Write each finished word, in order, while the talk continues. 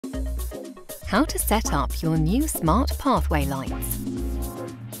How to set up your new smart pathway lights.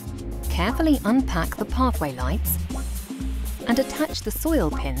 Carefully unpack the pathway lights and attach the soil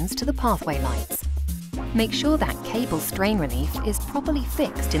pins to the pathway lights. Make sure that cable strain relief is properly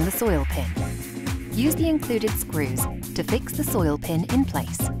fixed in the soil pin. Use the included screws to fix the soil pin in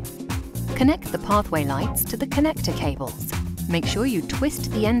place. Connect the pathway lights to the connector cables. Make sure you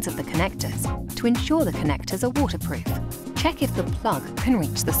twist the ends of the connectors to ensure the connectors are waterproof. Check if the plug can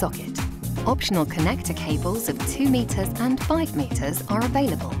reach the socket. Optional connector cables of 2 meters and 5 meters are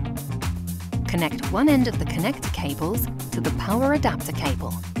available. Connect one end of the connector cables to the power adapter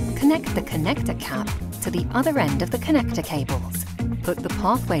cable. Connect the connector cap to the other end of the connector cables. Put the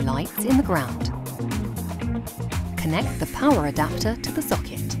pathway lights in the ground. Connect the power adapter to the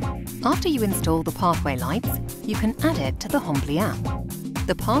socket. After you install the pathway lights, you can add it to the Hombli app.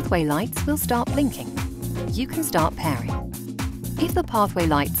 The pathway lights will start blinking. You can start pairing. If the pathway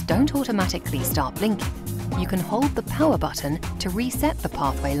lights don't automatically start blinking, you can hold the power button to reset the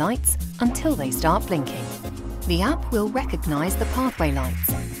pathway lights until they start blinking. The app will recognize the pathway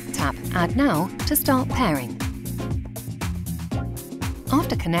lights. Tap Add Now to start pairing.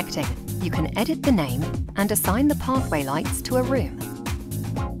 After connecting, you can edit the name and assign the pathway lights to a room.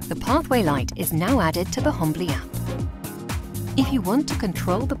 The pathway light is now added to the Hombli app. If you want to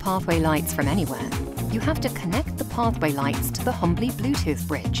control the pathway lights from anywhere, you have to connect the pathway lights to the Hombli Bluetooth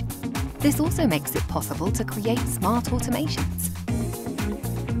bridge. This also makes it possible to create smart automations.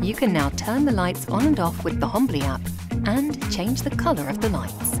 You can now turn the lights on and off with the Hombli app and change the color of the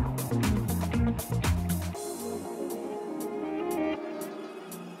lights.